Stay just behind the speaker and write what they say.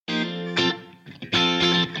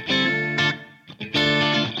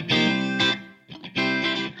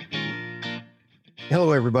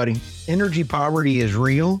Hello, everybody. Energy poverty is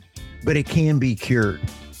real, but it can be cured.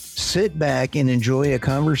 Sit back and enjoy a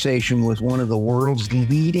conversation with one of the world's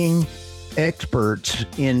leading experts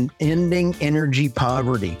in ending energy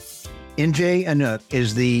poverty. NJ Ayuk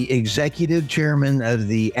is the executive chairman of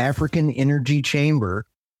the African Energy Chamber,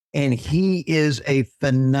 and he is a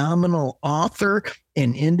phenomenal author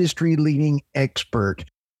and industry-leading expert.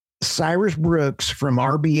 Cyrus Brooks from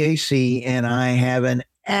RBAC and I have an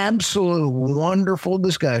absolute wonderful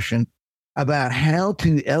discussion about how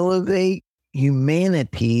to elevate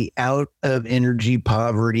humanity out of energy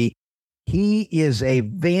poverty. He is a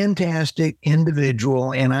fantastic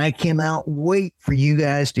individual, and I cannot wait for you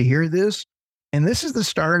guys to hear this. And this is the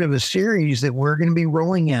start of a series that we're going to be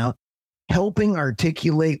rolling out, helping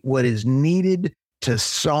articulate what is needed to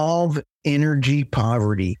solve energy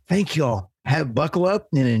poverty. Thank you all. Buckle up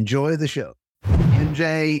and enjoy the show.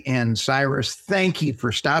 NJ and Cyrus, thank you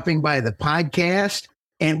for stopping by the podcast.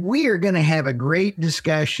 And we are going to have a great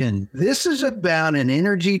discussion. This is about an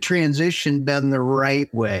energy transition done the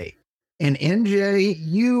right way. And NJ,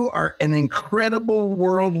 you are an incredible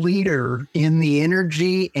world leader in the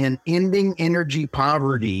energy and ending energy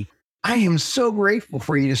poverty. I am so grateful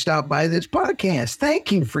for you to stop by this podcast.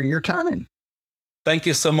 Thank you for your time. Thank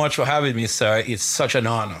you so much for having me, sir. It's such an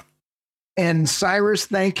honor. And Cyrus,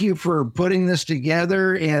 thank you for putting this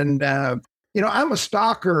together. And, I'm a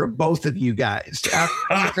stalker of both of you guys.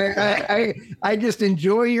 I just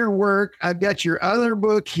enjoy your work. I've got your other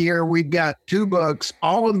book here. We've got two books,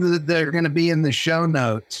 all of them that are going to be in the show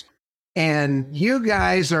notes. And you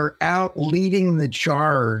guys are out leading the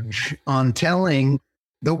charge on telling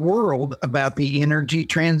the world about the energy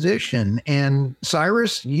transition. And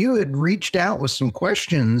Cyrus, you had reached out with some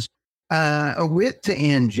questions to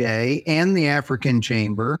NJ and the African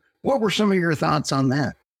Chamber. What were some of your thoughts on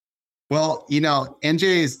that? Well, NJ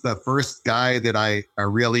is the first guy that I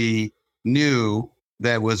really knew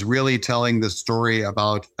that was really telling the story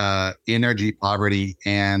about energy poverty.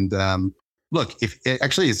 And look,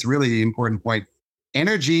 it's really important point.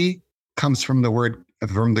 Energy comes from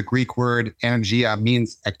the Greek word energia,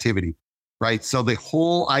 means activity, right? So the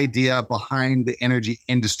whole idea behind the energy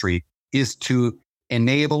industry is to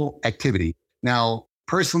enable activity. Now,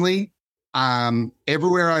 personally,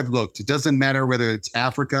 everywhere I've looked, it doesn't matter whether it's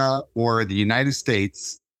Africa or the United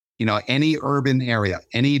States, any urban area,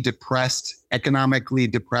 any economically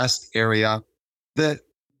depressed area, the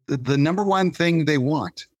number one thing they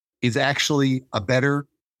want is actually a better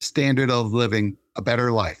standard of living, a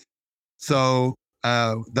better life. So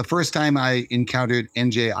the first time I encountered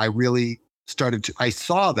NJ, I really I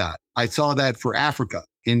saw that for Africa.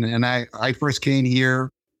 And I first came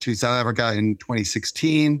here to South Africa in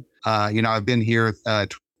 2016. I've been here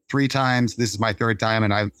 3 times. This is my 3rd time,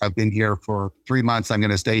 and I've been here for 3 months. I'm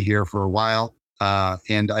going to stay here for a while.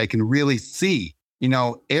 And I can really see,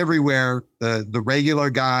 everywhere, the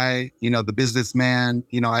regular guy, the businessman,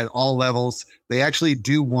 at all levels, they actually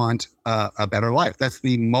do want a better life. That's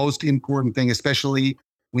the most important thing, especially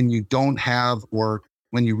when you don't have, or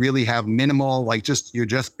when you really have minimal, you're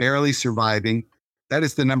just barely surviving. That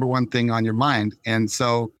is the number one thing on your mind. And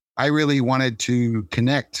so I really wanted to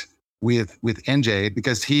connect with NJ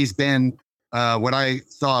because he's been what I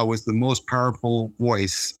saw was the most powerful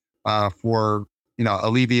voice for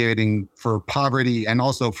alleviating for poverty, and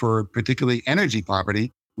also for particularly energy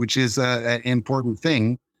poverty, which is an important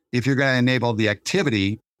thing if you're going to enable the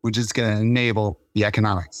activity, which is going to enable the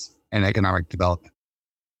economics and economic development.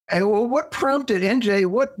 Hey, well, what prompted NJ?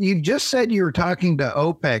 What you just said, you were talking to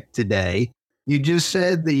OPEC today. You just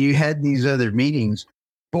said that you had these other meetings,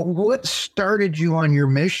 but what started you on your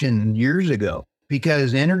mission years ago?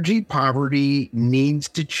 Because energy poverty needs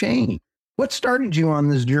to change. What started you on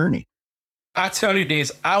this journey? I tell you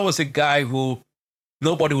this, I was a guy who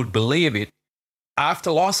nobody would believe it.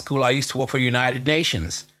 After law school, I used to work for the United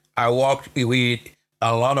Nations. I worked with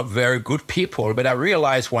a lot of very good people, but I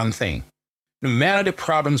realized one thing. No matter the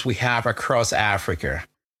problems we have across Africa,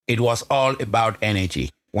 it was all about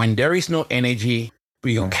energy. When there is no energy,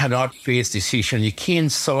 you cannot face decisions. You can't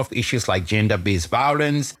solve issues like gender-based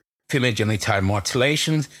violence, female genital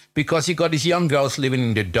mutilations, because you got these young girls living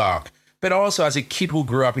in the dark. But also, as a kid who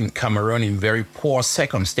grew up in Cameroon in very poor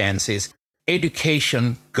circumstances,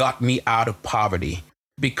 education got me out of poverty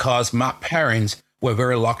because my parents were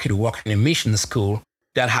very lucky to work in a mission school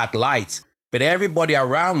that had lights. But everybody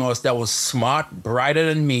around us that was smart, brighter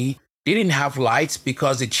than me, didn't have lights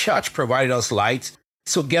because the church provided us lights.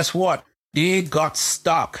 So guess what? They got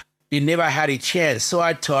stuck. They never had a chance. So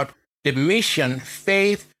I thought the mission,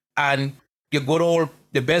 faith, and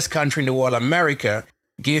the best country in the world, America,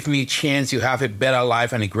 gave me a chance to have a better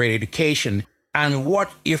life and a great education. And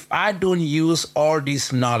what if I don't use all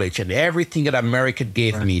this knowledge and everything that America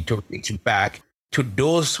gave me to reach back to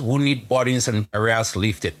those who need burdens and barriers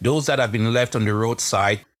lifted, those that have been left on the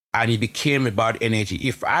roadside, and it became about energy.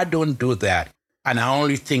 If I don't do that, and I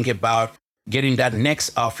only think about getting that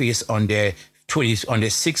next office on the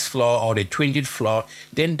 6th floor or the 20th floor,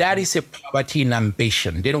 then that is a poverty in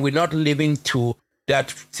ambition. Then we're not living to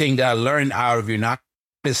that thing that I learned out of the United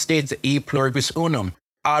States, e pluribus unum.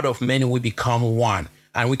 Out of many, we become one.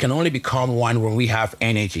 And we can only become one when we have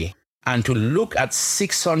energy. And to look at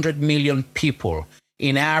 600 million people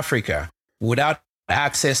in Africa without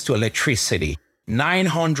access to electricity,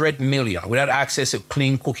 900 million without access to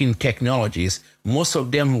clean cooking technologies, most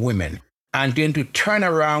of them women. And then to turn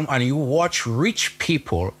around and you watch rich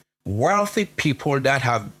people, wealthy people that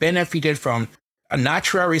have benefited from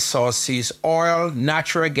natural resources, oil,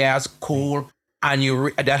 natural gas, coal, and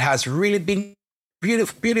that has really been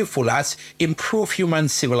beautiful, has improved human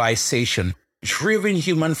civilization, driven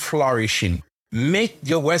human flourishing, make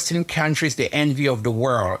the Western countries the envy of the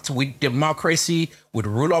world with democracy, with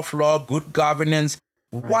rule of law, good governance.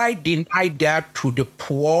 Why didn't I that to the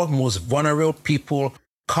poor, most vulnerable people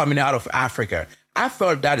coming out of Africa? I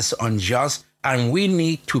felt that is unjust, and we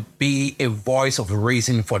need to be a voice of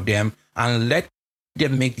reason for them and let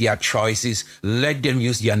them make their choices, let them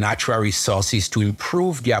use their natural resources to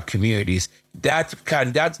improve their communities.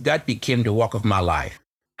 That became the work of my life.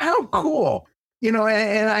 How cool.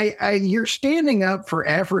 And you're standing up for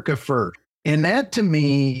Africa first. And that to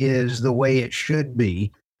me is the way it should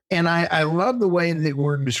be. And I love the way that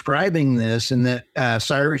we're describing this, and that,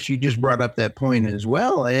 Cyrus, you just brought up that point as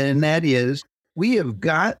well. And that is, we have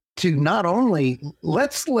got to not only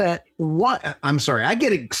I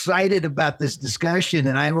get excited about this discussion,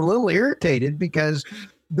 and I'm a little irritated because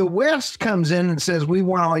the West comes in and says, we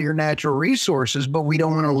want all your natural resources, but we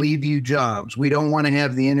don't want to leave you jobs. We don't want to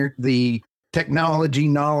have the technology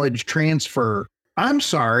knowledge transfer. I'm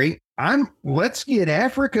sorry. Let's get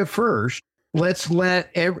Africa first. Let's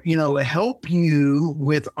help you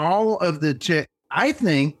with all of the I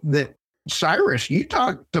think that, Cyrus, you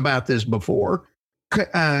talked about this before.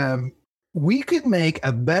 We could make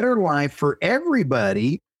a better life for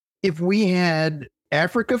everybody if we had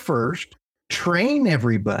Africa first, train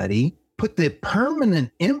everybody, put the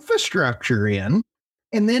permanent infrastructure in,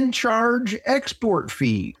 and then charge export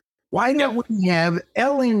fees. Why don't we have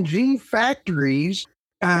LNG factories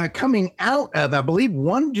coming out of, I believe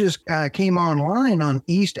one just came online on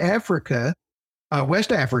West Africa,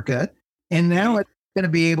 and now it's going to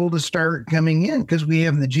be able to start coming in because we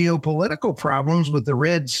have the geopolitical problems with the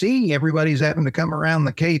Red Sea. Everybody's having to come around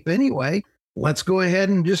the Cape anyway. Let's go ahead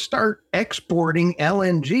and just start exporting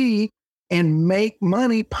LNG and make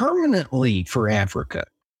money permanently for Africa.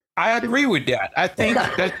 I agree with that. I think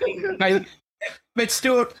that, but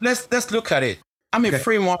still, let's look at it. I'm a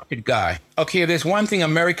free market guy. Okay, if there's one thing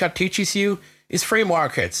America teaches you, it's free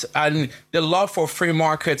markets. And the love for free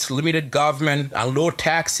markets, limited government, and low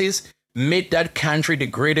taxes made that country the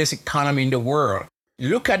greatest economy in the world.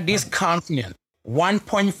 Look at this continent,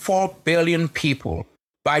 1.4 billion people.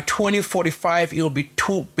 By 2045, it will be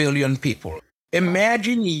 2 billion people.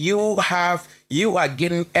 Imagine you are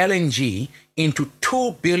getting LNG into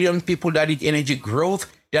 2 billion people that need energy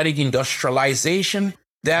growth, that need industrialization,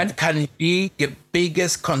 that can be the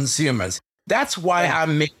biggest consumers. That's why I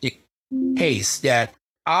make the case that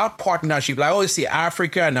our partnership, I always say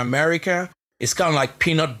Africa and America, it's kind of like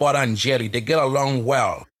peanut butter and jelly. They get along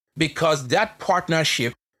well because that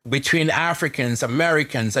partnership between Africans,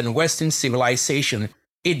 Americans, and Western civilization,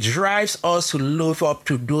 it drives us to live up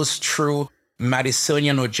to those true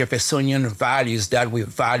Madisonian or Jeffersonian values that we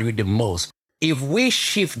value the most. If we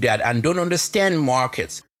shift that and don't understand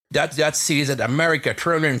markets, that sees that America,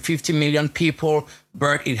 350 million people,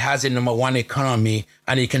 but it has a number one economy,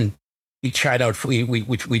 and it can be China with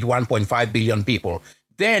 1.5 billion people.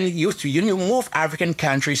 Then you move African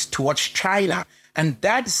countries towards China. And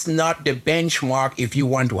that's not the benchmark if you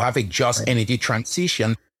want to have a just energy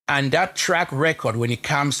transition. And that track record when it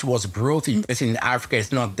comes towards growth in Africa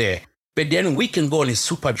is not there. But then we can go on a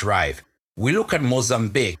super drive. We look at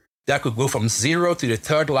Mozambique. That could go from zero to the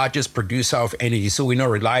third largest producer of energy. So we're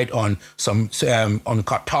not relied on on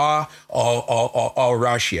Qatar or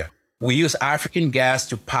Russia. We use African gas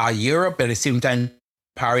to power Europe, but at the same time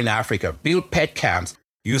powering Africa. Build pet camps.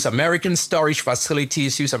 Use American storage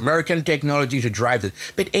facilities, use American technology to drive it.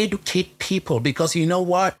 But educate people, because you know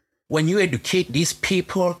what? When you educate these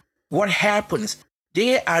people, what happens?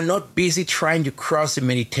 They are not busy trying to cross the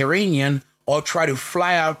Mediterranean or try to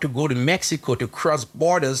fly out to go to Mexico to cross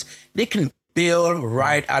borders. They can build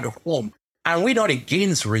right at home. And we're not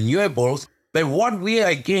against renewables, But what we are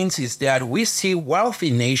against is that we see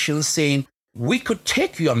wealthy nations saying, we could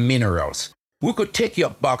take your minerals. We could take your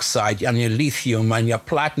bauxite and your lithium and your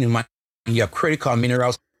platinum and your critical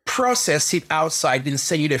minerals, process it outside and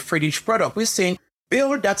send you the finished product. We're saying,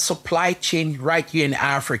 build that supply chain right here in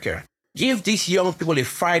Africa. Give these young people a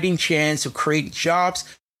fighting chance to create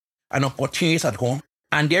jobs and opportunities at home.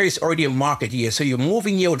 And there is already a market here. So you're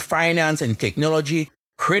moving here with finance and technology,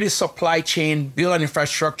 create a supply chain, build an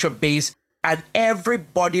infrastructure base, and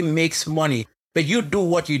everybody makes money. But you do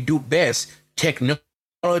what you do best,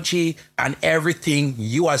 technology and everything,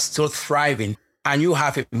 you are still thriving. And you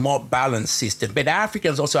have a more balanced system. But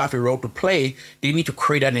Africans also have a role to play. They need to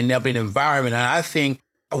create an enabling environment. And I think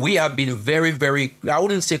we have been very, very, I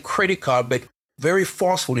wouldn't say critical, but very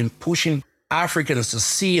forceful in pushing Africans to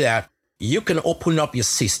see that you can open up your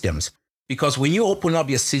systems. Because when you open up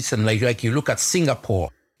your system, like you look at Singapore,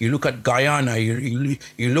 you look at Guyana, you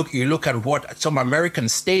look at what some American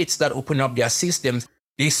states that open up their systems,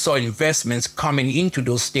 they saw investments coming into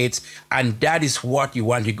those states. And that is what you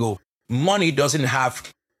want to go. Money doesn't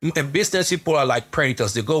have, business people are like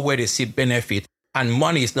predators. They go where they see benefit, and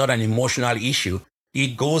money is not an emotional issue.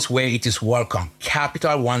 It goes where it is welcome.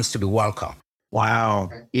 Capital wants to be welcome. Wow.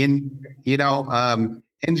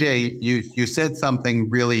 NJ, you said something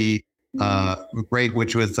really great,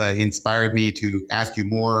 which was inspired me to ask you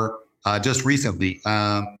more just recently,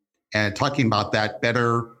 and talking about that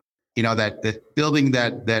better, that building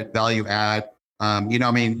that value add. You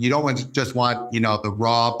don't just want, the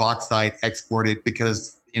raw bauxite exported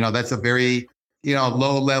because, that's a very,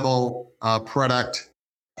 low level product.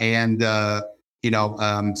 And, so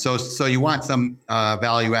you want some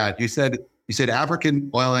value add. You said African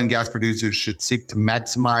oil and gas producers should seek to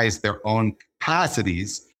maximize their own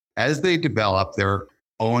capacities as they develop their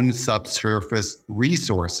own subsurface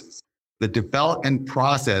resources. The development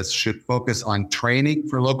process should focus on training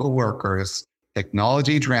for local workers,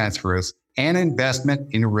 technology transfers, and investment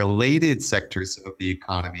in related sectors of the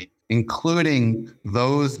economy, including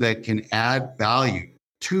those that can add value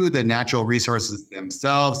to the natural resources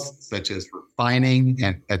themselves, such as refining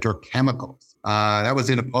and petrochemicals. That was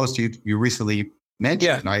in a post you recently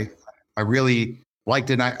mentioned. Yeah. I really liked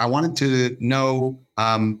it. I wanted to know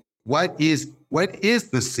what is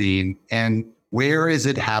the scene and where is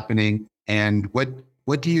it happening, and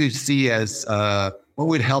what do you see as what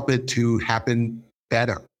would help it to happen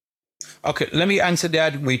better? Okay, let me answer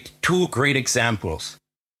that with two great examples.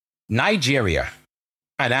 Nigeria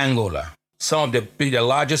and Angola, some of the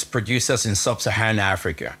largest producers in sub-Saharan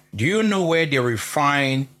Africa. Do you know where they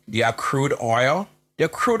refine their crude oil? Their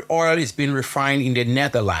crude oil is being refined in the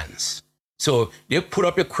Netherlands. So they put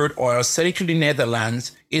up the crude oil, send it to the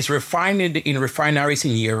Netherlands, it's refined in refineries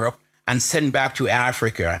in Europe and sent back to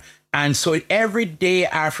Africa. And so everyday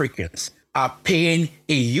Africans are paying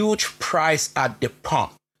a huge price at the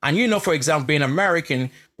pump. And for example, being American,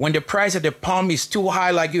 when the price at the pump is too high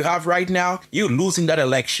like you have right now, you're losing that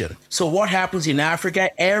election. So what happens in Africa?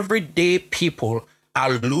 Everyday people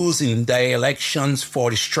are losing their elections for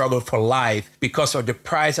the struggle for life because of the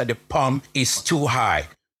price at the pump is too high.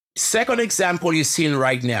 Second example you're seeing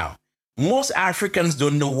right now. Most Africans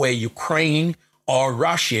don't know where Ukraine or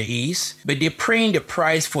Russia is, but they're paying the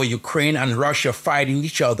price for Ukraine and Russia fighting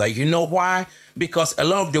each other. You know why? Because a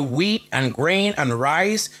lot of the wheat and grain and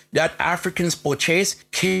rice that Africans purchase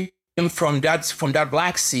came from that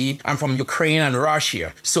Black Sea and from Ukraine and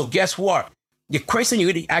Russia. So guess what? The question you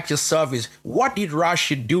need to ask yourself is, what did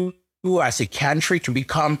Russia do as a country to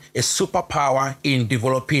become a superpower in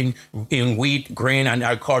developing in wheat, grain, and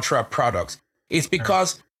agricultural products? It's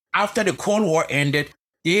because after the Cold War ended,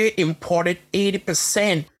 they imported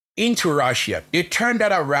 80% into Russia. They turned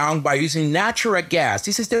that around by using natural gas.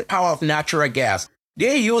 This is the power of natural gas.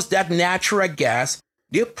 They use that natural gas.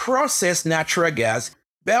 They process natural gas,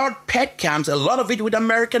 built petchems, a lot of it with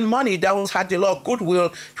American money. That had a lot of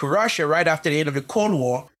goodwill to Russia right after the end of the Cold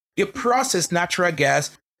War. They process natural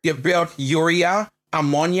gas. They built urea,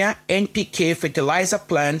 ammonia, NPK, fertilizer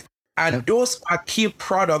plants, and those are key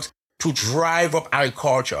products to drive up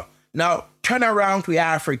agriculture. Now, turn around to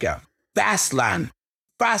Africa. Vast land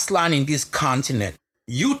in this continent.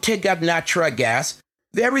 You take that natural gas,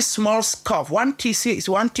 very small scope, 1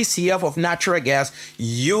 TCF of natural gas,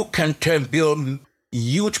 you can build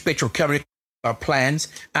huge petrochemical plants,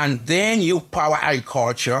 and then you power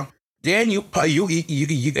agriculture. Then you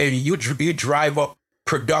drive up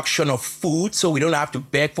production of food, so we don't have to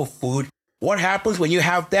beg for food. What happens when you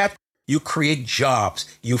have that? You create jobs.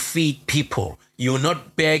 You feed people. You're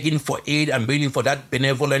not begging for aid and waiting for that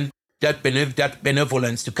benevolence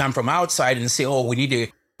to come from outside and say, oh, we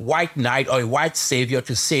need white knight or a white savior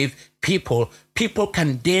to save people. People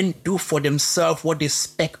can then do for themselves what they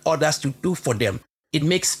expect others to do for them. It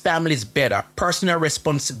makes families better. Personal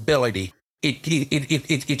responsibility.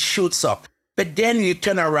 It shoots up. But then you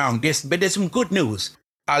turn around. But there's some good news.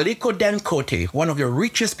 Aliko Dangote, one of the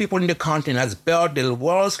richest people in the continent, has built the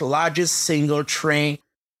world's largest single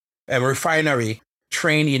refinery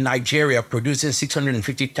train in Nigeria, producing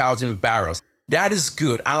 650,000 barrels. That is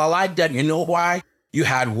good. And I like that. You know why? You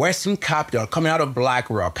had Western capital coming out of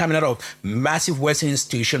BlackRock, coming out of massive Western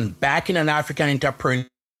institution, backing an African entrepreneur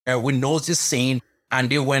who knows the scene, and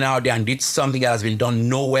they went out there and did something that has been done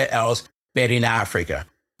nowhere else but in Africa.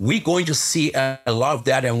 We're going to see a lot of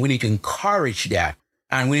that, and we need to encourage that,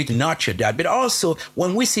 and we need to nurture that. But also,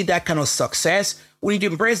 when we see that kind of success, we need to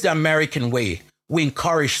embrace the American way. We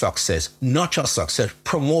encourage success, nurture success,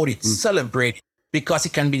 promote it, celebrate it, because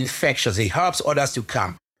it can be infectious. It helps others to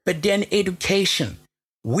come. But then education,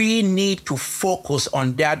 we need to focus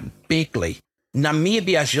on that bigly.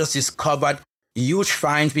 Namibia has just discovered huge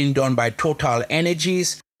finds being done by Total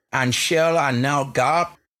Energies and Shell and now Galp.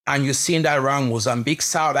 And you've seen that around Mozambique,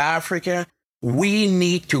 South Africa. We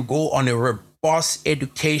need to go on a robust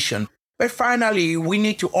education. But finally, we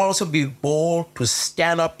need to also be bold to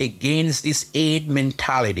stand up against this aid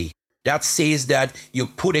mentality that says that you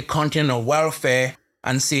put a continent on welfare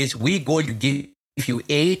and says, we're going to give you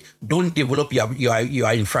aid, don't develop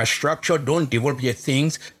your infrastructure, don't develop your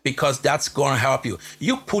things, because that's going to help you.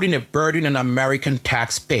 You're putting a burden on American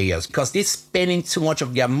taxpayers because they're spending too much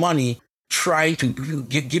of their money trying to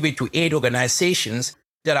give it to aid organizations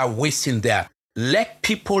that are wasting that. Let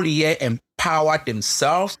people here empower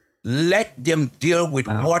themselves. Let them deal with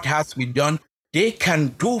what has to be done. They can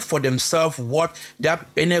do for themselves what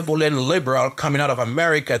that benevolent liberal coming out of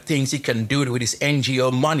America thinks he can do with his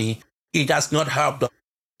NGO money. It has not helped them.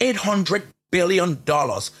 $800 billion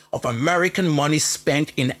of American money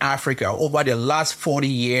spent in Africa over the last 40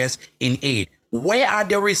 years in aid. Where are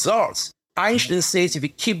the results? Einstein says if you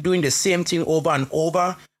keep doing the same thing over and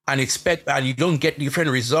over and you don't get different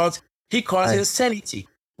results, he calls it insanity.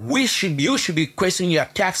 You should be questioning your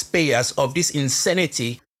taxpayers of this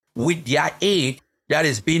insanity with their aid that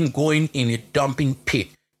is being going in a dumping pit.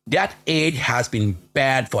 That aid has been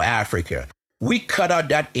bad for Africa. We cut out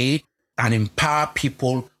that aid and empower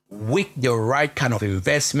people with the right kind of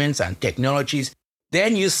investments and technologies.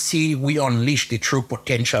 Then you see we unleash the true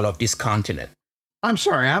potential of this continent. I'm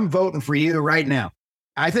sorry, I'm voting for you right now.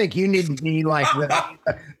 I think you need to be like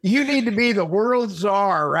you need to be the world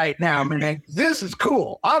czar right now, man. This is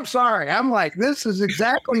cool. I'm sorry. I'm like, this is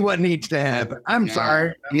exactly what needs to happen. I'm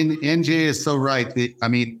sorry. NJ is so right.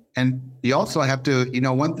 And you also have to,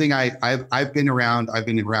 one thing I've been around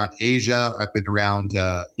Asia, I've been around,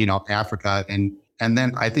 Africa. And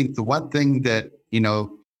then I think the one thing that,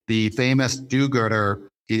 the famous do-gooder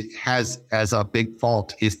has as a big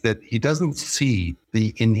fault is that he doesn't see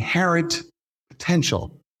the inherent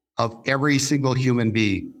potential of every single human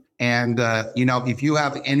being. And, if you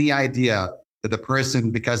have any idea that the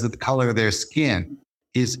person, because of the color of their skin,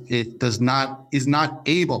 is not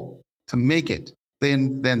able to make it,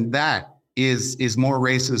 then that is more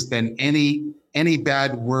racist than any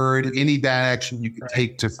bad word, any bad action you can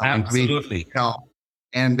take to someone. Absolutely.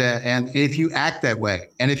 And if you act that way,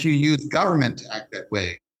 and if you use government to act that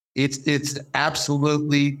way, it's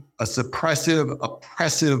absolutely a suppressive,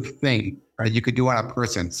 oppressive thing that you could do on a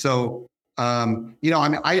person. So,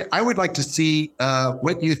 I would like to see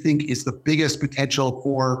what you think is the biggest potential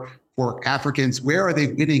for Africans. Where are they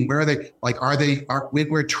winning? Where are they? Like, when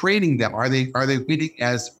we're training them, are they winning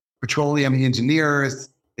as petroleum engineers?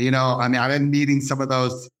 I've been meeting some of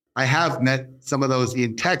those. I have met some of those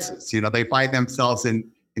in Texas. They find themselves in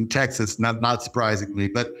Texas, not surprisingly.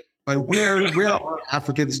 But where are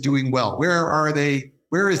Africans doing well? Where are they?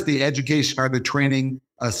 Where is the education? Are the training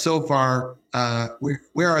so far?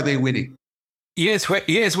 Where are they winning? Yes, where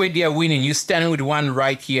they are winning. You're standing with one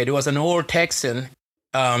right here. There was an old Texan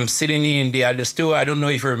sitting in there at the store. I don't know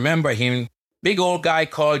if you remember him. Big old guy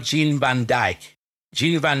called Gene Van Dyke.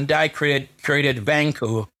 Gene Van Dyke created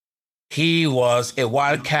Vanco. He was a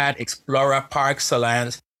wildcat explorer par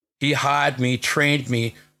excellence. He hired me, trained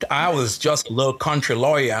me. I was just a little country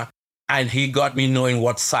lawyer, and he got me knowing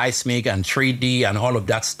what seismic and 3D and all of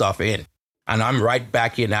that stuff in. And I'm right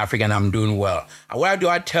back in Africa, and I'm doing well. And why do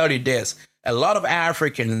I tell you this? A lot of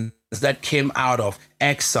Africans that came out of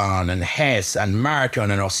Exxon and Hess and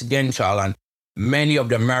Marathon and Occidental and many of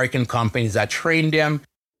the American companies that trained them,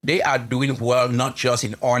 they are doing well, not just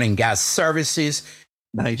in oil and gas services.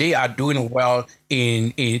 Nice. They are doing well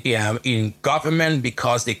in government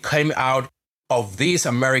because they came out of these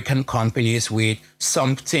American companies with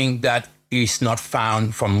something that is not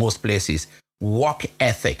found from most places: work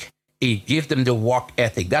ethic. It gives them the work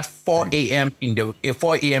ethic. That 4 a.m. in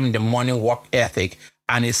the morning work ethic.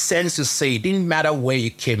 And it sends to say, it didn't matter where you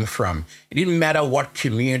came from. It didn't matter what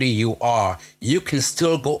community you are. You can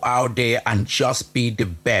still go out there and just be the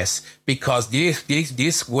best, because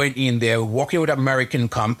this went in there working with American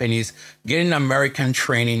companies, getting American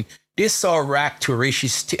training. They saw rag to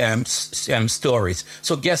riches stories.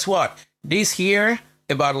 So guess what? This year,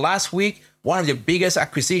 about last week, one of the biggest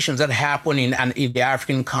acquisitions that happened in the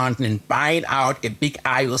African continent, buying out a big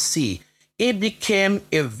IOC. It became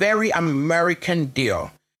a very American deal.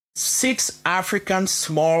 6 African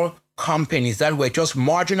small companies that were just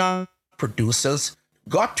marginal producers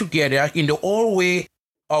got together in the old way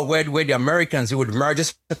of where the Americans would merge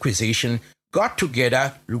this acquisition, got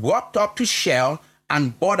together, walked up to Shell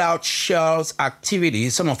and bought out Shell's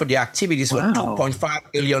activities. Some of the activities were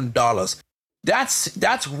 $2.5 billion.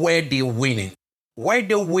 That's where they're winning. Where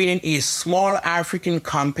they're winning is small African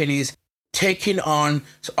companies taking on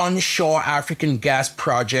onshore African gas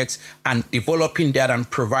projects and developing that and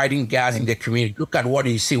providing gas in the community. Look at what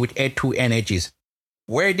you see with A2 Energies.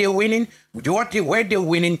 Where they're winning, where they're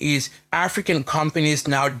winning is African companies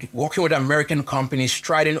now working with American companies,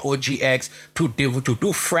 Strident OGX, to do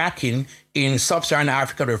fracking in sub-Saharan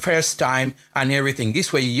Africa the first time and everything.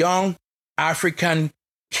 These were young African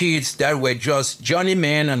kids that were just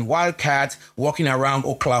journeymen and wildcats walking around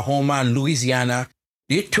Oklahoma and Louisiana.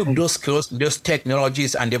 They took those skills, those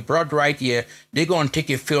technologies, and they brought right here. They're going to take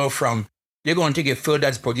a field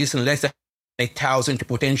that's producing less than 1,000 to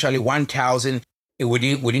potentially 1,000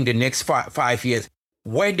 within the next 5 years.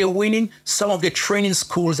 Where they're winning, some of the training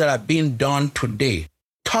schools that are being done today,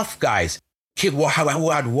 tough guys, kids who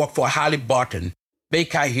had worked for Halliburton,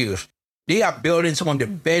 Baker Hughes, they are building some of the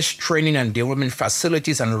best training and development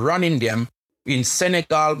facilities and running them in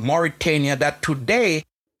Senegal, Mauritania, that today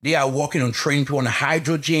they are working on training people on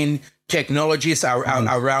hydrogen technologies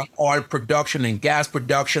around oil production and gas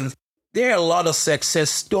production. There are a lot of success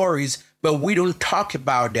stories, but we don't talk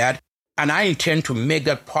about that. And I intend to make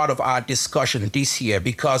that part of our discussion this year,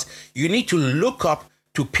 because you need to look up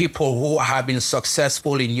to people who have been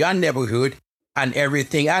successful in your neighborhood and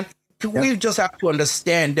everything. And we just have to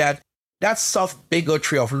understand that soft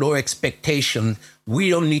bigotry of low expectation, we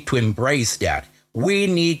don't need to embrace that. We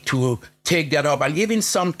need to take that up. And even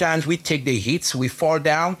sometimes we take the hits, we fall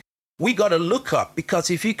down. We got to look up, because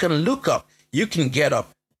if you can look up, you can get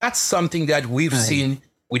up. That's something that we've seen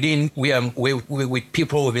with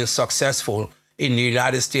people who've been successful in the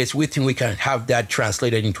United States. We think we can have that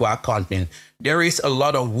translated into our continent. There is a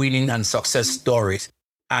lot of winning and success stories.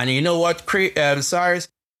 And you know what, Cyrus?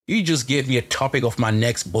 You just gave me a topic of my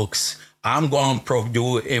next books. I'm going to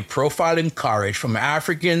do a profiling courage from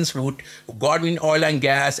Africans who got in oil and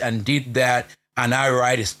gas and did that. And I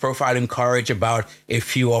write this profiling courage about a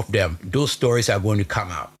few of them. Those stories are going to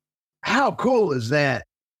come out. How cool is that?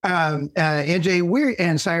 NJ,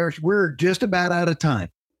 and Cyrus, we're just about out of time.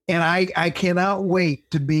 And I cannot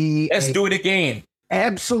wait to be. Let's do it again.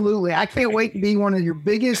 Absolutely. I can't wait to be one of your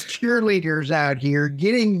biggest cheerleaders out here,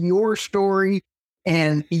 getting your story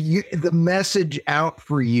and the message out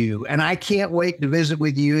for you. And I can't wait to visit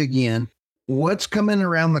with you again. What's coming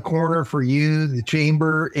around the corner for you, the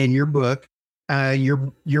chamber, and your book?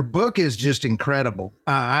 Your book is just incredible.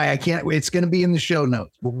 I can't. It's going to be in the show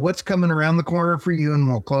notes. But what's coming around the corner for you? And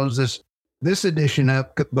we'll close this edition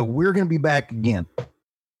up. But we're going to be back again.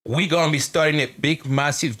 We're going to be starting a big,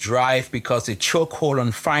 massive drive, because the chokehold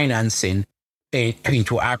on financing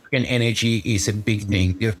into African energy is a big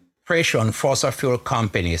thing. The pressure on fossil fuel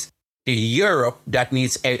companies. The Europe that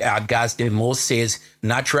needs gas the most says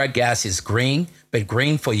natural gas is green, but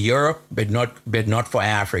green for Europe, but not for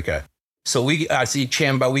Africa. So we, as the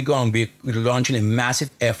chamber, we're going to be launching a massive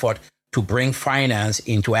effort to bring finance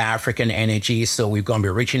into African energy. So we're going to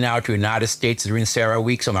be reaching out to the United States during Sarah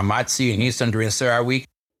Week. So I might see you in Houston during Sarah Week.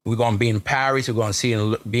 We're going to be in Paris. We're going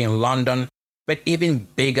to be in London. But even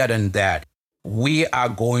bigger than that, we are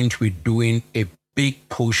going to be doing a big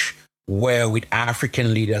push where with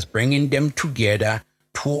African leaders, bringing them together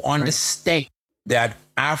to understand that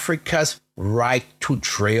Africa's right to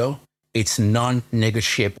drill, it's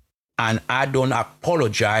non-negotiable. And I don't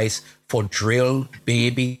apologize for drill,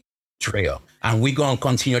 baby, drill. And we're going to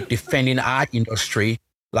continue defending our industry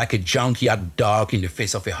like a junkyard dog in the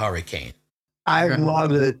face of a hurricane. I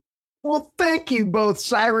love it. Well, thank you both,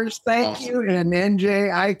 Cyrus. Thank you. And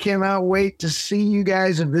NJ, I cannot wait to see you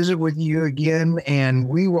guys and visit with you again. And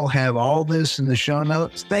we will have all this in the show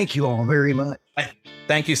notes. Thank you all very much.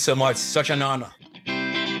 Thank you so much. Such an honor.